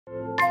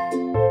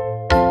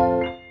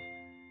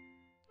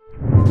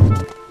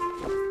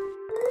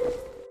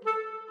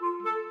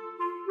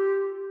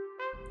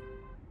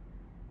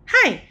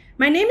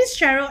My name is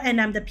Cheryl and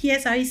I'm the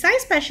PSLE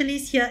Science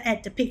Specialist here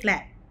at the Pique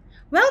Lab.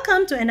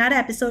 Welcome to another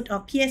episode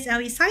of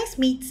PSLE Science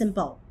Made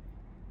Simple.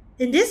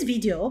 In this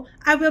video,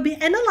 I will be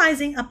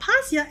analysing a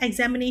past year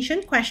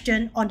examination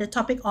question on the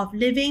topic of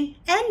living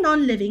and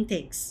non-living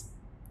things.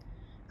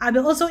 I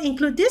will also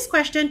include this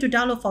question to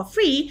download for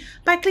free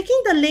by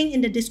clicking the link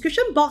in the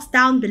description box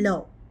down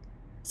below.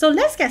 So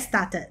let's get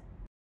started.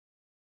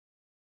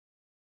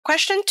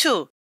 Question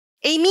 2.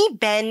 Amy,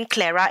 Ben,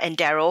 Clara, and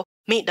Daryl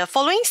made the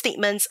following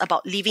statements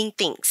about living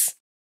things.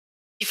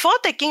 Before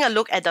taking a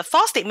look at the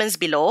 4 statements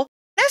below,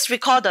 let's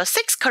recall the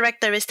 6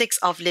 characteristics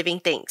of living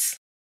things.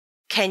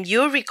 Can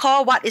you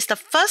recall what is the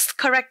first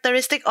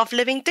characteristic of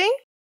living thing?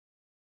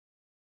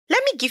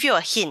 Let me give you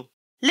a hint.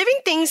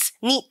 Living things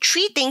need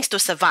 3 things to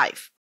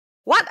survive.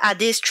 What are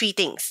these 3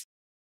 things?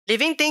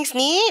 Living things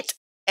need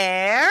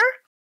air,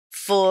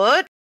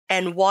 food,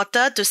 and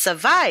water to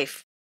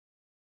survive.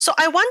 So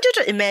I want you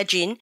to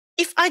imagine,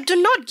 if I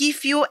do not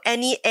give you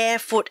any air,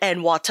 food,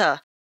 and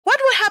water,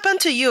 what will happen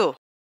to you?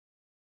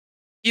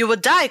 You will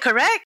die,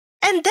 correct?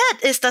 And that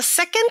is the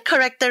second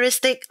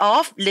characteristic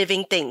of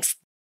living things.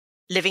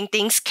 Living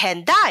things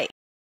can die.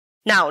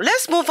 Now,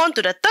 let's move on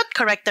to the third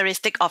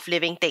characteristic of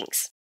living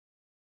things.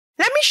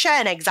 Let me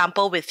share an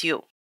example with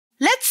you.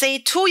 Let's say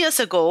 2 years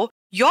ago,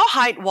 your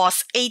height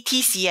was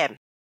 80 cm.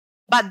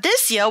 But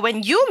this year,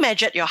 when you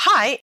measured your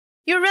height,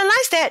 you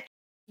realize that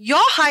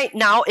your height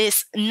now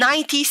is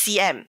 90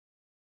 cm.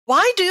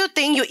 Why do you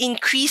think you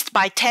increased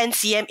by 10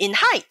 cm in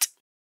height?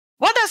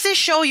 What does this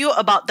show you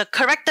about the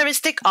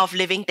characteristic of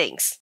living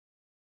things?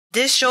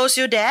 This shows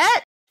you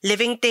that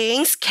living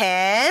things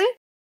can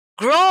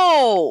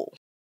grow.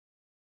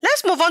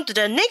 Let's move on to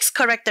the next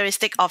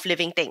characteristic of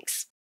living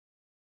things.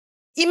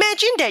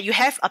 Imagine that you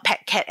have a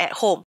pet cat at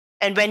home,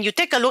 and when you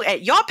take a look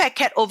at your pet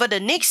cat over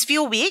the next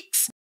few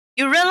weeks,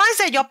 you realize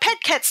that your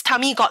pet cat's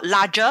tummy got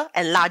larger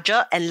and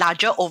larger and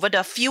larger over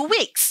the few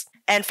weeks.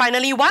 And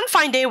finally, one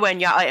fine day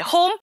when you're at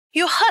home,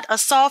 you heard a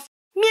soft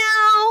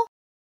meow.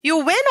 You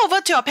went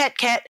over to your pet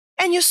cat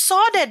and you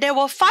saw that there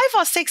were 5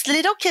 or 6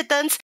 little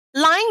kittens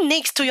lying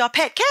next to your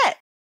pet cat.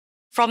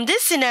 From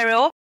this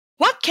scenario,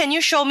 what can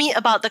you show me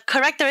about the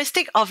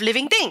characteristic of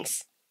living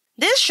things?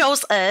 This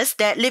shows us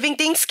that living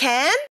things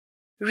can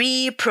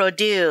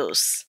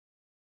reproduce.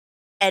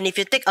 And if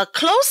you take a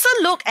closer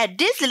look at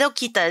these little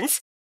kittens,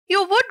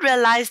 you would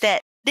realize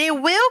that they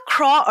will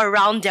crawl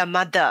around their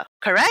mother,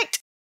 correct?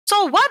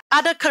 So what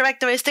other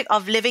characteristic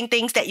of living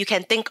things that you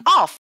can think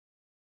of?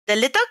 The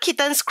little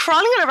kittens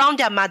crawling around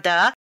their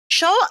mother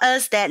show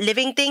us that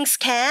living things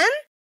can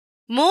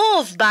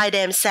move by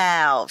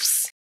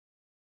themselves.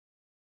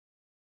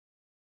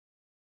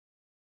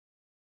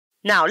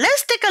 Now,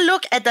 let's take a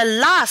look at the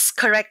last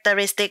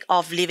characteristic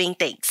of living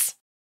things.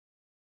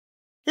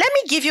 Let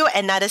me give you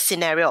another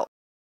scenario.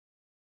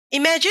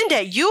 Imagine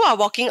that you are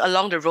walking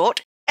along the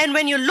road, and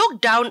when you look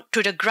down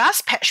to the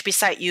grass patch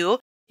beside you,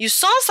 you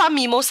saw some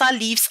mimosa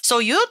leaves, so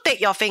you take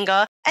your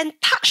finger and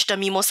touch the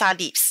mimosa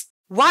leaves.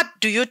 What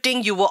do you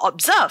think you will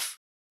observe?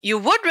 You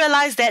would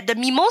realize that the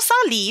mimosa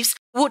leaves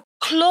would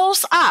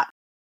close up.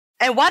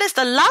 And what is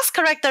the last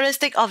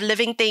characteristic of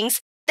living things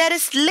that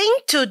is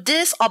linked to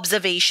this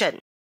observation?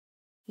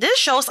 This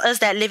shows us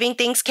that living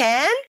things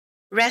can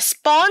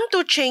respond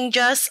to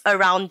changes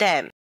around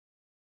them.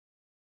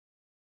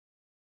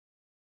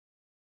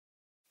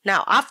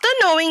 Now, after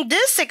knowing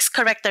these 6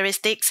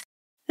 characteristics,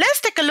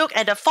 let's take a look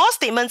at the 4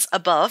 statements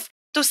above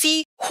to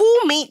see who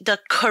made the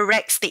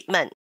correct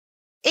statement.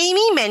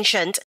 Amy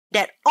mentioned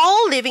that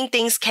all living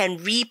things can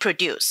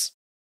reproduce.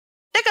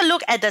 Take a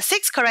look at the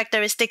 6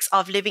 characteristics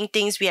of living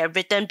things we have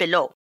written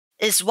below.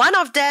 Is one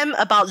of them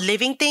about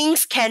living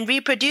things can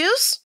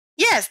reproduce?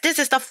 Yes, this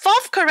is the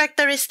 4th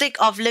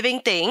characteristic of living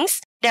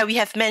things that we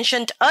have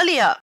mentioned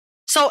earlier.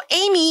 So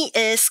Amy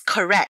is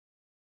correct.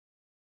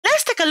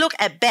 Let's take a look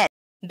at Ben.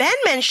 Ben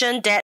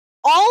mentioned that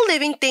all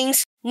living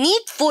things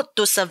need food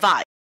to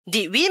survive.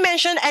 Did we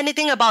mention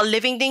anything about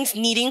living things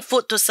needing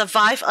food to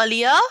survive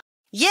earlier?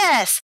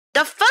 Yes,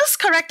 the first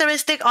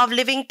characteristic of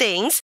living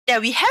things that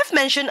we have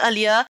mentioned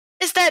earlier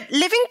is that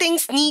living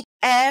things need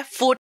air,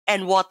 food,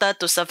 and water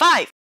to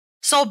survive.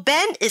 So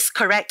Ben is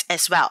correct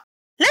as well.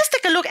 Let's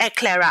take a look at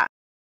Clara.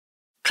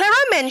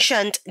 Clara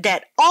mentioned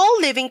that all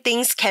living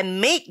things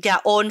can make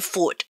their own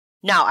food.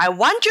 Now, I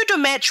want you to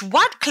match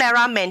what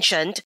Clara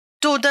mentioned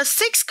to the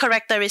 6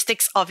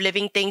 characteristics of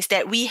living things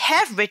that we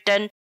have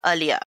written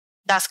earlier.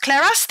 Does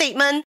Clara's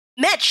statement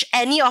match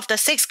any of the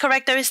 6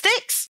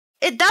 characteristics?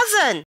 It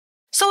doesn't.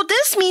 So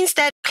this means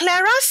that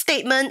Clara's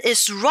statement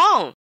is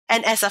wrong.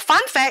 And as a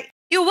fun fact,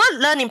 you would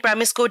learn in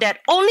primary school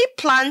that only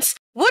plants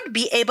would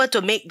be able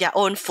to make their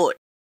own food.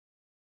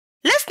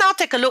 Let's now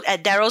take a look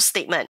at Daryl's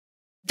statement.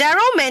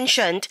 Daryl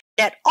mentioned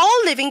that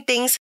all living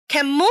things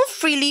can move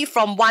freely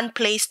from one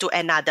place to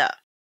another.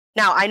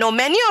 Now, I know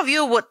many of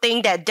you would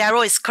think that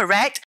Daryl is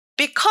correct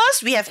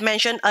because we have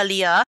mentioned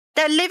earlier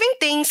that living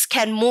things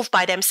can move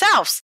by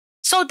themselves.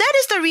 So that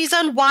is the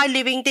reason why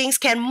living things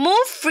can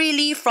move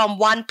freely from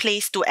one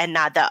place to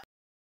another.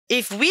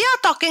 If we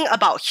are talking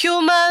about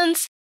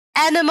humans,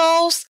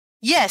 animals,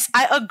 Yes,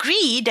 I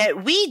agree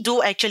that we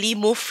do actually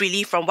move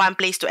freely from one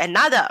place to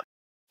another.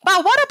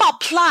 But what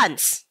about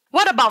plants?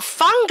 What about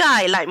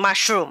fungi like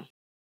mushroom?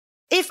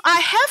 If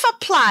I have a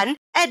plant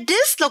at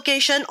this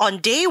location on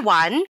day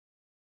 1,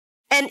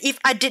 and if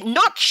I did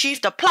not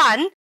shift the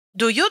plant,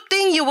 do you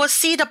think you will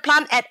see the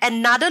plant at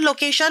another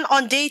location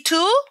on day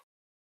 2?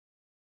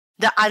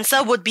 The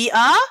answer would be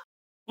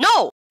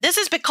no. This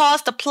is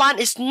because the plant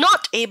is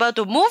not able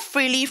to move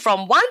freely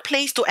from one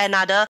place to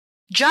another,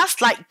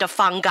 just like the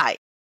fungi.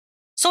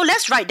 So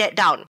let's write that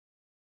down.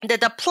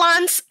 That the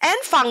plants and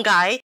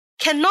fungi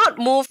cannot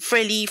move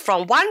freely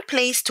from one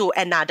place to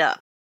another.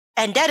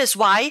 And that is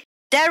why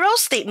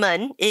Daryl's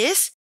statement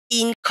is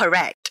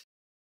incorrect.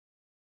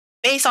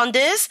 Based on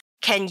this,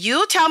 can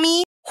you tell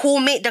me who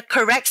made the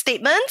correct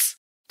statements?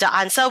 The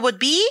answer would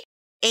be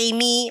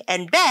Amy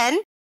and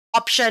Ben,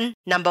 option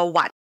number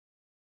 1.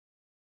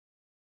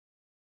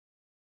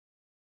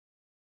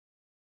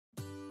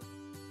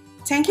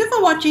 Thank you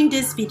for watching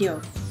this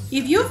video.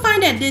 If you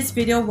find that this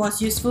video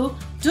was useful,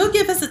 do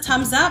give us a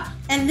thumbs up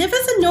and leave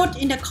us a note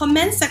in the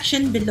comment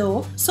section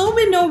below so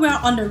we know we're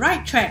on the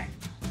right track.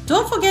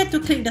 Don't forget to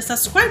click the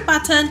subscribe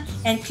button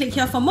and click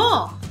here for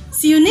more.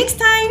 See you next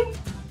time!